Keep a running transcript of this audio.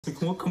C'est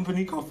comment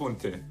company ca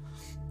fonte.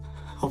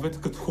 Aveți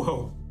cât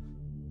wow.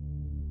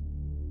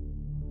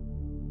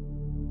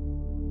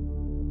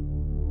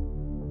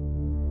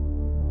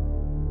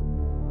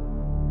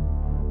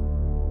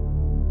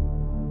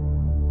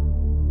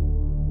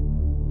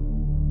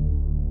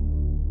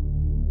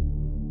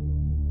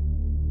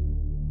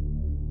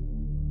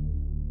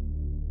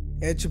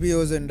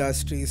 HBO's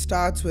industry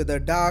starts with a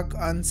dark,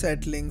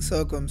 unsettling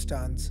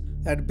circumstance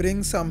that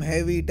brings some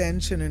heavy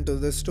tension into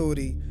the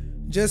story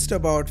just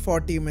about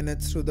 40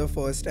 minutes through the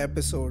first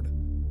episode.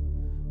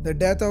 The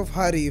death of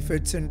Hari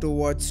fits into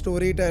what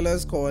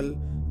storytellers call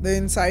the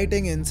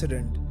inciting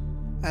incident,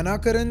 an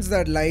occurrence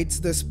that lights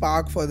the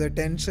spark for the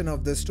tension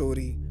of the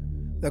story,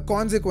 the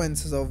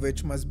consequences of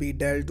which must be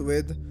dealt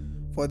with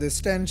for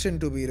this tension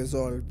to be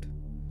resolved.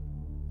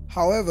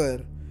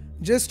 However,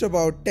 just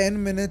about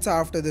 10 minutes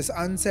after this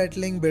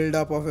unsettling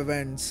build-up of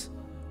events,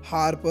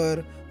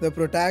 Harper, the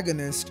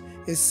protagonist,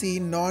 is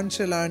seen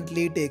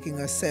nonchalantly taking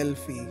a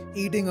selfie,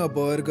 eating a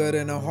burger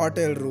in a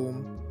hotel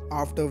room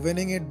after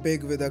winning it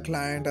big with a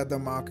client at the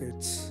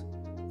markets.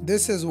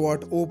 This is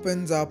what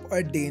opens up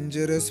a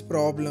dangerous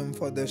problem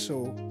for the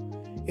show.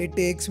 It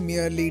takes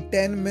merely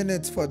 10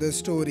 minutes for the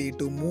story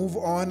to move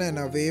on and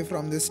away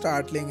from this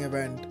startling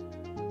event,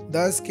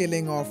 thus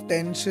killing off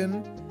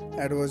tension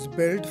that was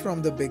built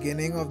from the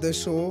beginning of the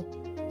show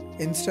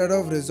instead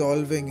of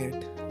resolving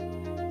it.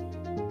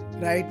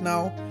 Right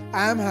now,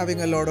 I am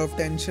having a lot of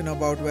tension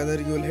about whether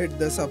you'll hit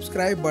the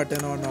subscribe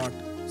button or not,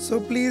 so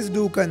please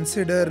do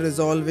consider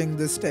resolving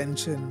this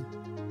tension.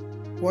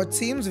 What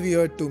seems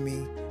weird to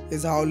me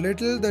is how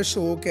little the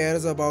show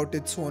cares about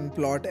its own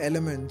plot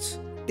elements.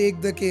 Take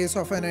the case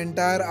of an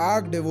entire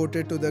arc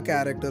devoted to the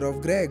character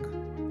of Greg.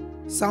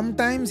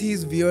 Sometimes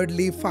he's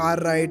weirdly far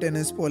right in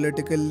his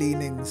political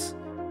leanings.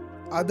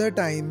 Other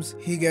times,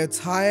 he gets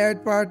high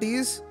at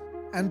parties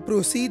and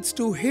proceeds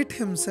to hit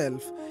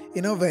himself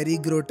in a very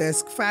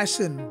grotesque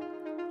fashion.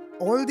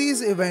 All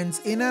these events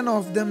in and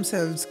of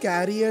themselves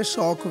carry a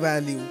shock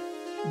value,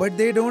 but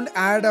they don't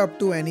add up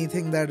to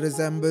anything that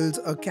resembles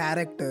a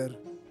character.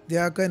 They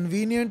are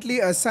conveniently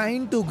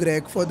assigned to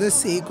Greg for the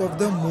sake of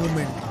the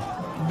moment,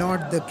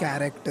 not the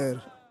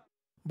character.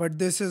 But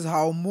this is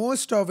how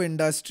most of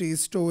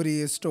industry's story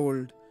is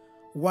told.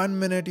 One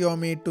minute you're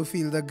made to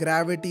feel the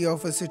gravity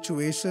of a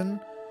situation,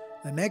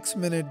 the next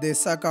minute they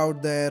suck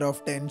out the air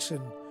of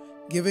tension,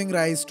 giving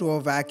rise to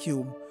a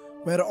vacuum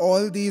where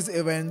all these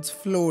events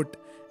float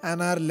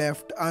and are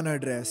left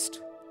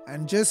unaddressed.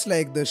 And just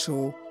like the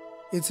show,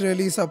 it's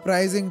really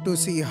surprising to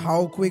see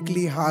how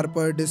quickly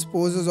Harper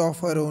disposes of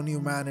her own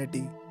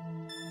humanity.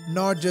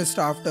 Not just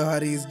after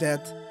Hari's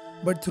death,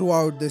 but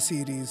throughout the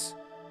series.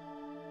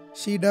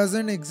 She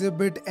doesn't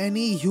exhibit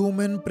any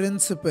human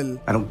principle.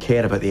 I don't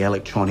care about the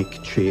electronic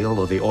trail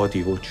or the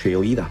audio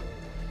trail either.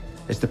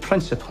 It's the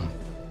principle.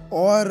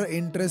 Or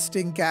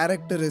interesting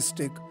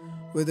characteristic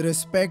with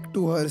respect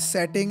to her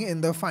setting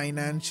in the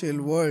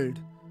financial world.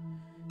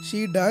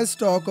 She does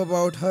talk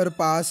about her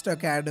past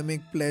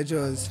academic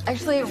pleasures.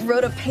 Actually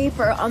wrote a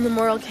paper on the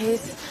moral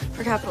case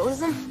for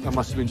capitalism. That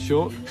must have been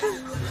short.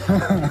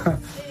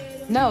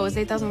 No, it was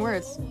 8,000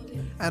 words.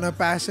 And a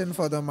passion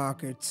for the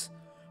markets.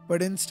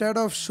 But instead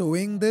of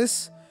showing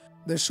this,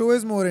 the show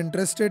is more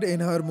interested in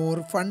her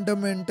more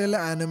fundamental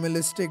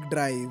animalistic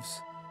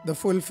drives, the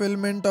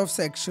fulfillment of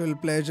sexual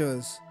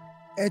pleasures.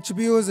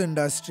 HBO's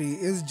industry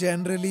is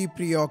generally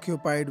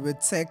preoccupied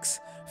with sex,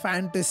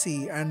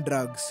 fantasy, and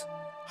drugs.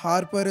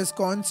 Harper is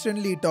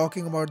constantly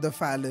talking about the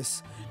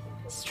phallus,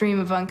 Stream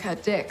of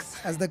uncut dicks.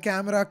 as the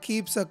camera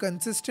keeps a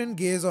consistent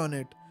gaze on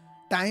it,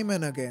 time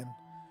and again,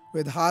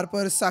 with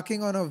Harper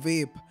sucking on a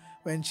vape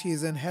when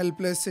she's in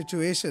helpless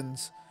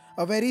situations.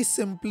 A very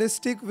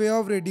simplistic way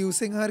of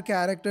reducing her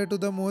character to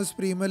the most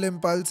primal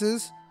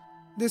impulses.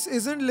 This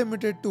isn't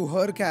limited to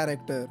her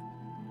character.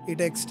 It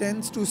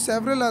extends to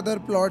several other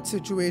plot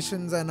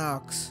situations and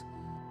arcs.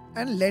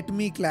 And let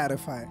me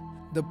clarify.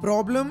 The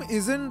problem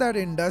isn't that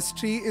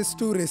industry is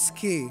too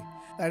risque,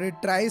 that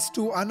it tries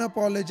to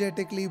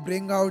unapologetically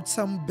bring out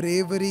some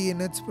bravery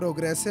in its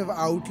progressive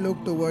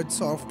outlook towards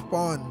soft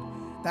porn.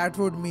 That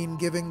would mean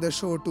giving the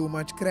show too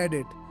much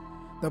credit.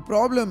 The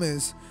problem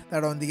is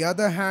that on the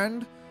other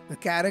hand, the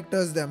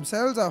characters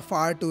themselves are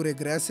far too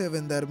regressive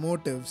in their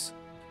motives.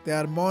 They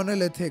are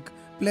monolithic,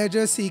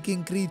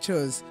 pleasure-seeking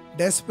creatures,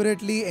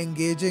 desperately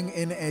engaging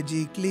in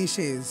edgy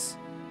cliches.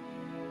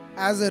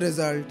 As a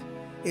result,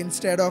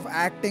 instead of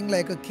acting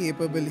like a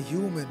capable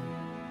human,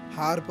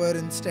 Harper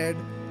instead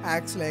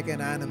acts like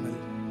an animal,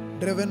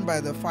 driven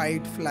by the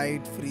fight,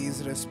 flight,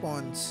 freeze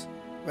response.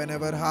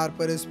 Whenever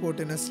Harper is put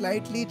in a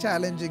slightly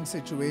challenging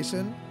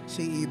situation,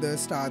 she either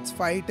starts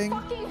fighting,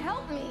 Fucking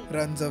help me!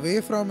 runs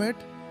away from it,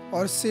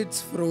 or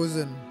sits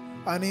frozen,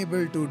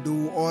 unable to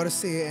do or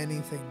say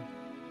anything.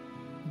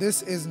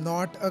 This is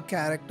not a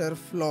character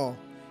flaw,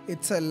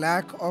 it's a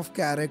lack of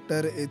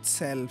character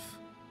itself.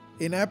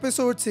 In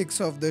episode 6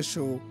 of the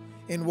show,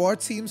 in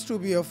what seems to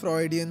be a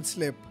Freudian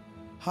slip,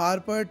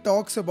 Harper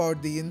talks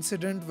about the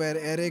incident where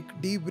Eric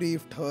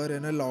debriefed her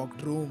in a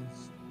locked room.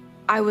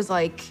 I was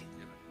like,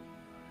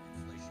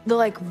 The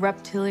like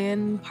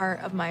reptilian part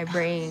of my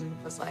brain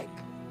was like,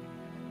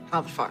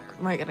 how the fuck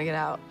am I gonna get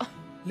out?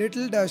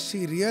 Little does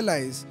she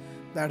realize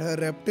that her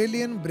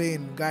reptilian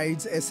brain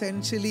guides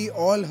essentially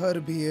all her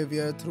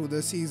behavior through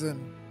the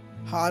season.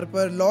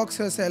 Harper locks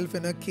herself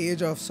in a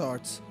cage of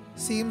sorts,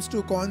 seems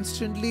to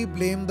constantly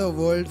blame the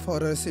world for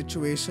her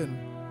situation,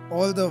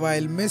 all the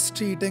while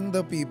mistreating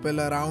the people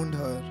around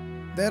her.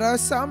 There are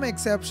some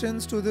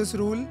exceptions to this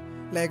rule,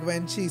 like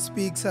when she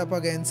speaks up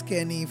against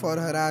Kenny for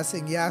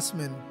harassing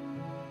Yasmin,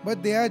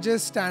 but they are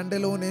just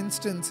standalone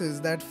instances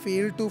that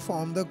fail to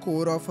form the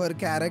core of her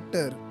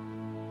character.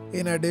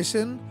 In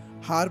addition,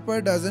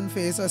 Harper doesn't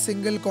face a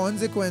single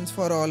consequence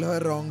for all her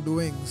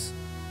wrongdoings.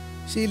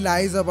 She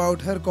lies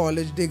about her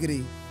college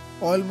degree,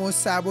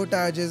 almost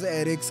sabotages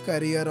Eric's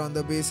career on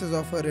the basis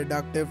of her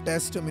reductive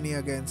testimony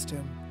against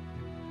him.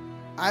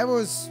 I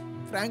was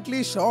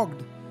frankly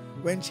shocked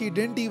when she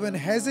didn't even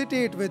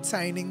hesitate with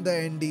signing the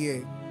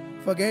NDA,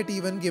 forget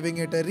even giving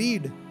it a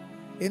read.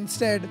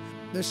 Instead,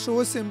 the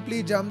show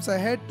simply jumps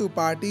ahead to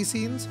party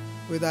scenes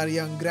with our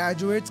young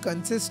graduates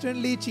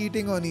consistently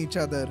cheating on each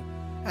other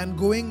and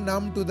going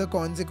numb to the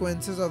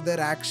consequences of their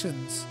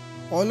actions.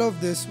 All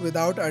of this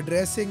without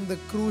addressing the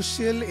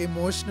crucial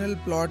emotional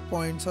plot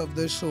points of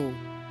the show.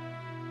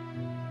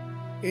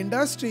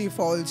 Industry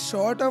falls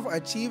short of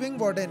achieving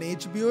what an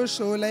HBO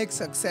show like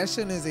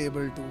Succession is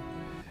able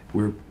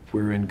to.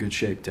 We're in good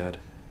shape, Dad.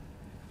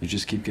 You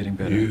just keep getting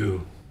better.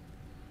 You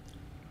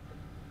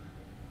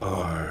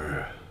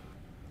are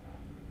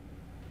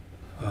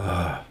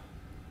a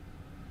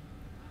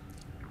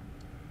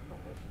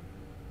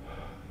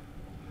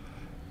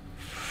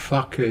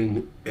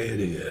fucking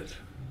idiot.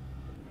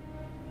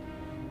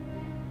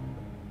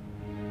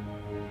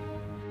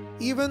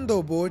 Even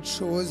though both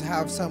shows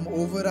have some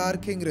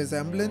overarching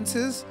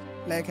resemblances,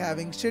 like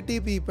having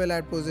shitty people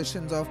at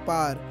positions of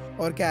power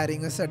or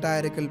carrying a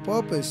satirical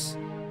purpose,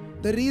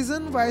 the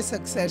reason why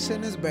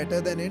Succession is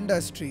better than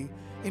Industry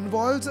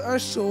involves a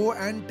show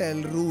and tell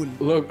rule.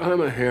 Look,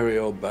 I'm a hairy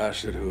old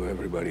bastard who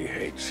everybody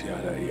hates,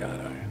 yada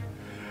yada.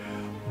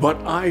 But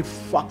I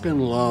fucking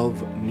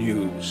love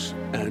news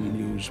and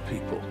news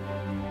people.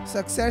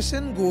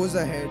 Succession goes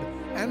ahead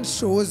and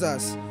shows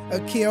us a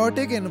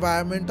chaotic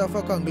environment of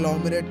a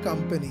conglomerate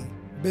company,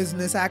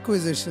 business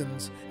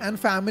acquisitions, and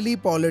family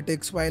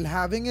politics while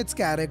having its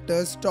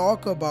characters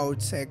talk about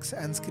sex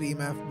and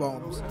scream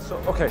F-bombs.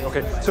 Okay.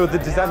 So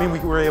does that mean we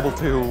were able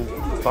to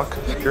fuck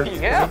here?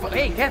 Yeah, but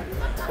hey, Ken,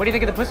 what do you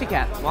think of the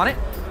pussycat? Want it?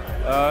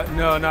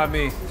 No, not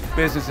me.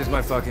 Business is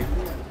my fucking.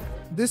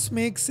 This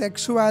makes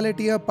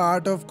sexuality a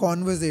part of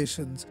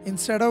conversations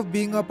instead of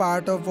being a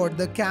part of what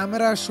the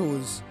camera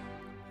shows,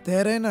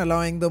 therein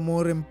allowing the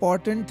more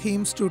important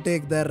themes to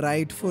take their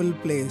rightful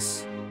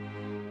place.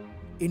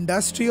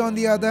 Industry, on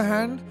the other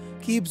hand,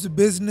 keeps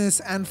business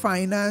and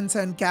finance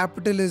and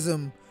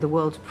capitalism, the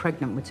world's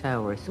pregnant with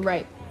terrorists.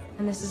 Right.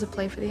 And this is a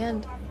play for the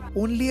end.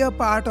 only a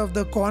part of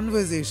the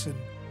conversation.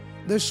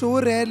 The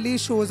show rarely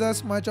shows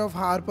us much of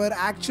Harper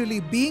actually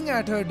being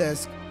at her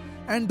desk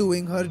and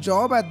doing her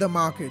job at the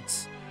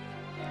markets.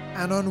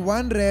 And on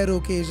one rare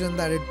occasion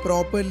that it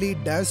properly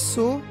does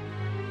so,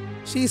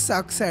 she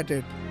sucks at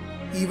it.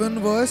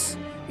 Even worse,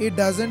 it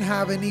doesn't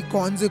have any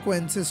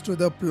consequences to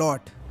the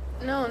plot.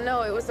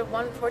 No, it was a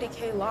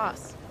 140K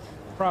loss.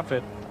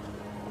 Profit.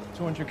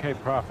 200K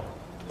profit.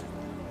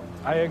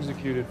 I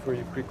executed for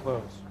you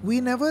pre-close.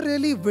 We never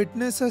really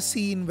witness a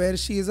scene where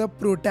she is a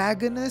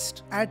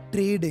protagonist at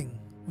trading.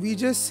 We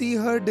just see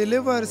her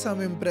deliver some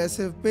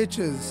impressive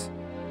pitches.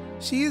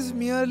 She is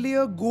merely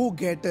a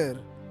go-getter,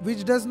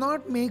 which does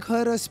not make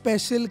her a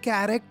special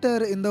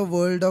character in the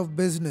world of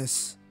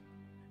business.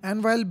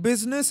 And while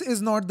business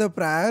is not the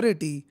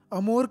priority,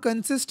 a more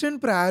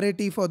consistent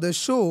priority for the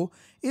show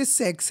is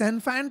sex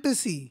and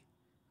fantasy.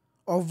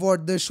 Of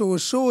what the show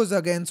shows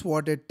against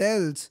what it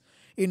tells,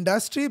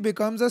 Industry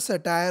becomes a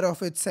satire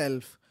of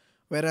itself,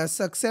 whereas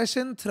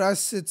Succession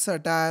thrusts its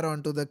satire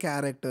onto the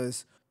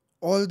characters,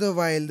 all the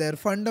while their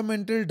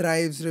fundamental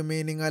drives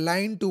remaining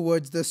aligned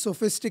towards the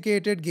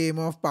sophisticated game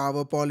of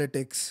power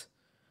politics.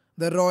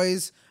 The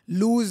Roys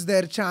lose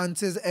their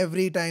chances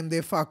every time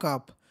they fuck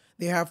up.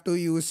 They have to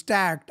use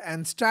tact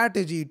and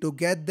strategy to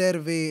get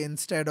their way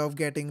instead of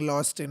getting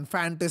lost in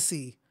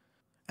fantasy.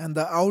 And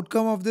the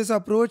outcome of this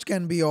approach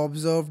can be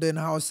observed in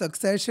how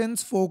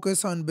Succession's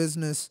focus on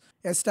business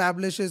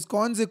establishes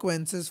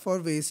consequences for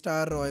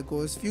Waystar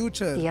Royco's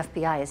future. The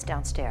FBI is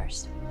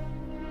downstairs.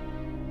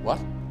 What?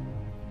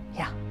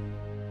 Yeah.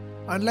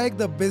 Unlike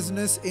the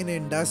business in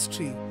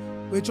Industry,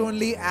 which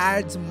only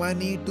adds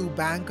money to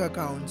bank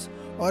accounts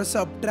or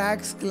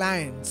subtracts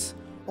clients,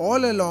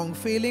 all along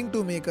failing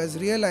to make us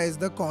realize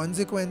the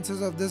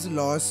consequences of this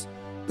loss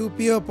to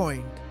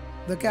Pierpoint.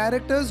 The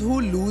characters who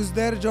lose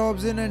their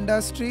jobs in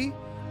Industry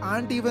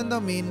aren't even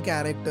the main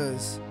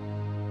characters.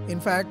 In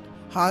fact,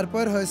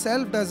 Harper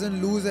herself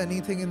doesn't lose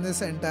anything in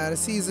this entire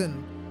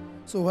season,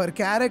 so her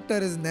character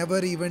is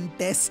never even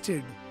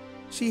tested.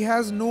 She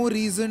has no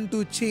reason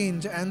to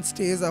change and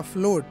stays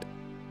afloat.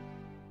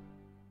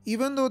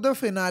 Even though the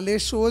finale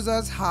shows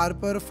us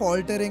Harper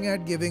faltering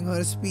at giving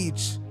her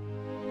speech,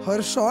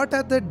 her shot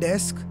at the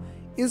desk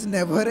is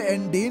never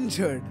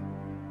endangered.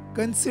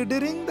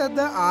 Considering that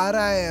the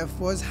RIF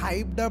was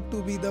hyped up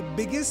to be the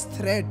biggest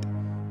threat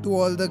to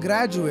all the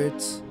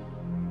graduates,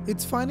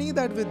 it's funny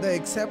that with the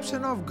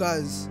exception of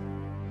Gus,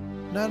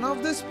 none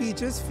of the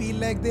speeches feel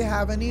like they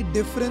have any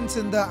difference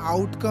in the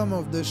outcome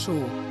of the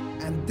show,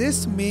 and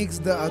this makes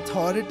the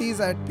authorities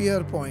at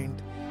Pierpoint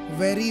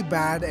very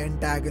bad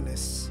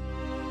antagonists.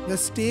 The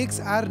stakes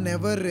are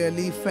never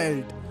really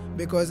felt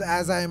because,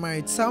 as I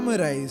might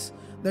summarize,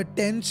 the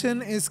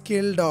tension is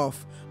killed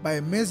off by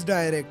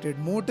misdirected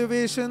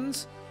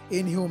motivations,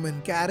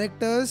 inhuman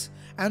characters,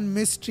 and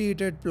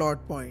mistreated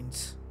plot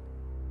points.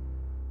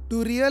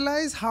 To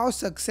realize how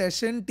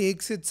Succession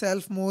takes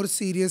itself more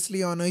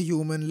seriously on a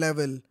human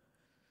level,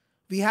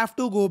 we have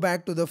to go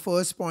back to the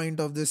first point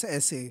of this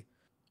essay.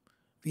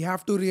 We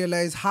have to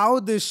realize how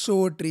this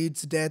show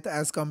treats death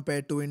as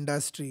compared to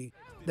industry.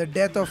 The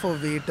death of a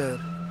waiter,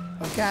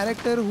 a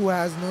character who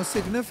has no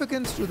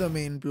significance to the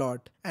main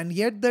plot, and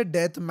yet the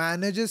death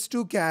manages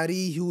to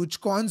carry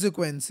huge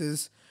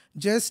consequences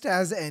just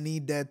as any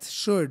death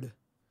should.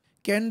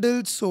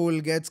 Kendall's soul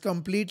gets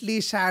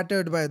completely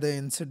shattered by the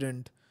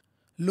incident.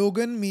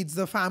 Logan meets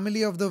the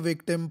family of the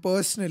victim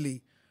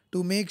personally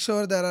to make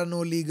sure there are no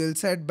legal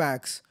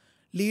setbacks,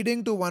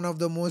 leading to one of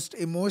the most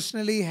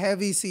emotionally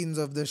heavy scenes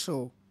of the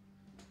show.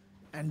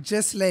 And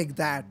just like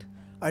that,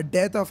 a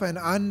death of an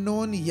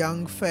unknown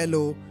young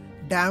fellow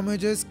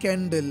damages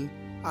Kendall,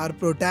 our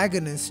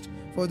protagonist,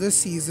 for the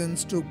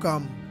seasons to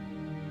come.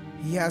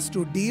 He has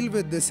to deal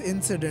with this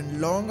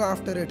incident long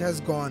after it has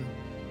gone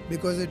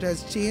because it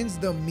has changed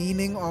the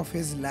meaning of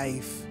his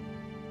life.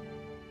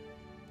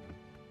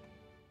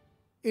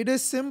 It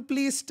is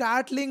simply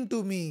startling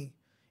to me,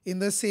 in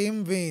the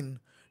same vein,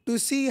 to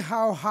see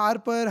how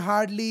Harper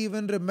hardly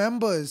even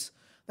remembers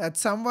that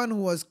someone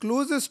who was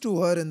closest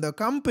to her in the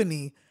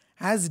company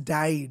has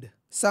died.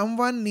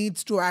 Someone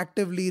needs to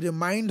actively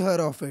remind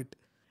her of it,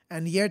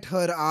 and yet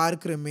her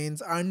arc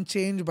remains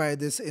unchanged by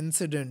this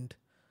incident.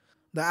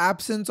 The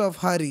absence of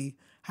hurry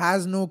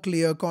has no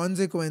clear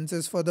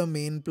consequences for the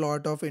main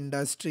plot of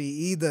Industry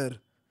either.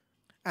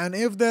 And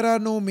if there are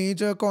no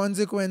major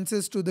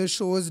consequences to the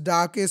show's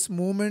darkest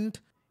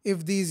moment,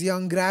 if these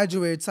young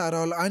graduates are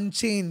all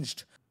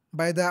unchanged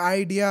by the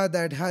idea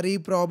that Hari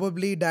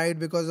probably died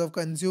because of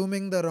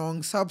consuming the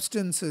wrong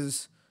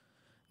substances,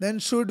 then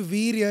should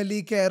we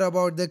really care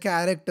about the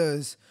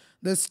characters,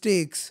 the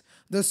stakes,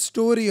 the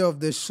story of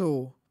this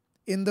show?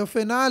 In the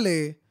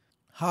finale,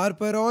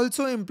 Harper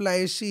also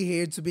implies she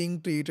hates being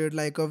treated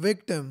like a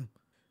victim.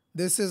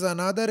 This is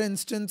another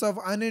instance of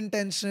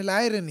unintentional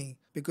irony,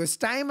 because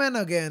time and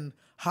again,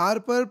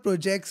 Harper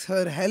projects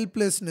her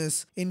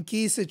helplessness in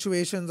key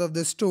situations of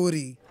the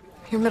story.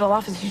 You're middle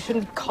office, you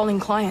shouldn't be calling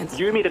clients.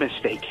 You made a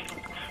mistake,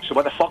 so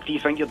what the fuck do you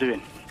think you're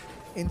doing?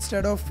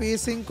 Instead of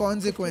facing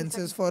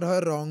consequences for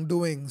her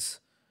wrongdoings.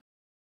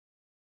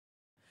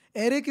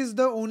 Eric is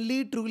the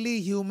only truly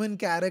human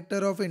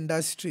character of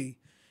Industry,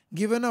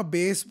 given a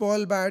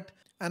baseball bat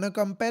and a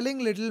compelling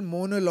little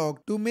monologue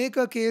to make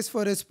a case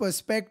for his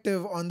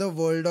perspective on the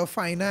world of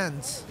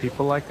finance.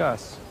 People like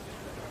us,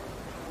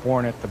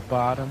 born at the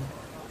bottom,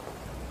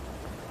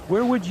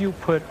 where would you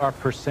put our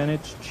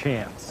percentage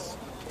chance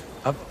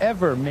of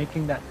ever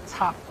making that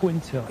top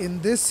quintile? In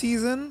this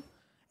season,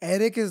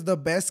 Eric is the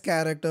best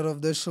character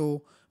of the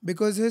show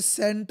because his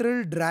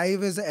central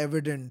drive is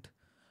evident.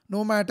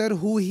 No matter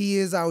who he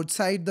is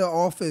outside the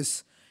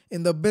office,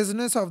 in the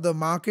business of the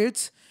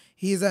markets,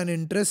 he is an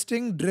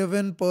interesting,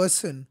 driven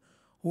person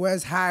who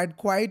has had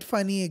quite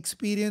funny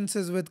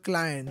experiences with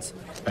clients.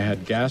 I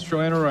had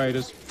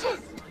gastroenteritis,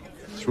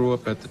 threw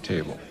up at the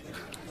table.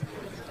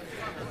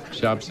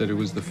 Shop said it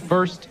was the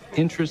first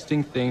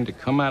interesting thing to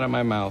come out of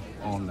my mouth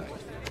all night.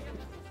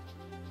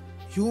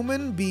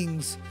 Human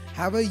beings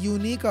have a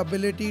unique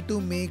ability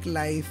to make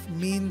life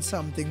mean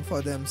something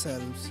for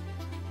themselves.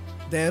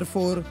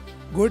 Therefore,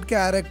 good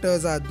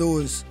characters are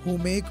those who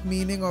make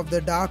meaning of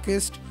the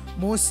darkest,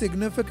 most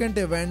significant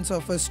events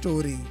of a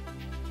story.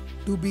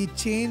 To be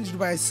changed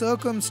by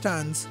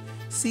circumstance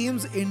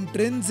seems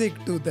intrinsic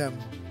to them.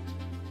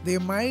 They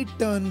might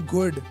turn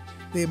good,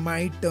 they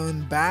might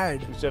turn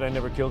bad. Who said I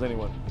never killed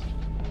anyone?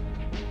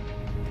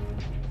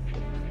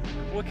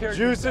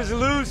 Juice is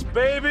loose,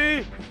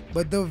 baby!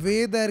 But the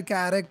way their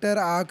character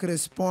arc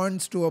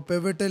responds to a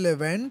pivotal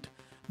event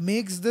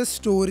makes the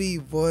story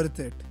worth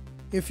it.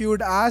 If you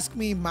would ask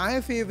me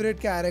my favorite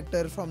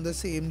character from the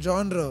same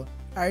genre,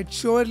 I'd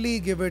surely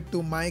give it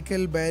to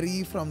Michael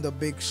Berry from The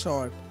Big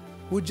Short,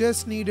 who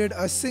just needed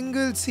a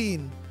single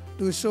scene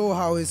to show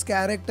how his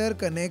character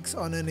connects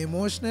on an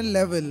emotional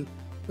level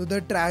to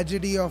the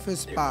tragedy of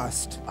his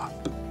past.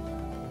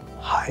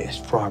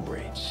 Highest fraud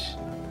rates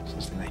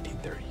since the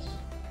 1930s.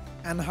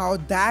 And how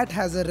that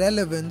has a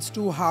relevance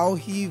to how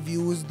he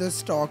views the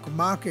stock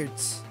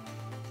markets.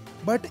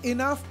 But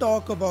enough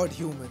talk about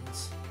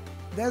humans.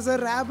 There's a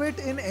rabbit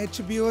in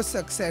HBO's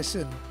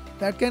Succession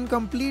that can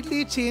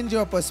completely change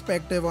your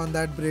perspective on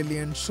that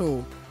brilliant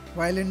show.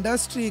 While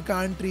Industry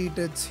can't treat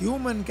its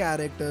human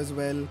characters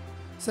well,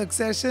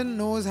 Succession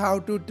knows how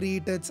to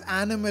treat its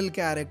animal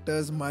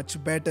characters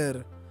much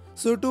better.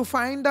 So to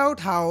find out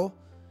how,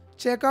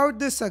 check out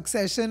this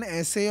Succession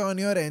essay on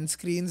your end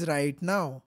screens right now.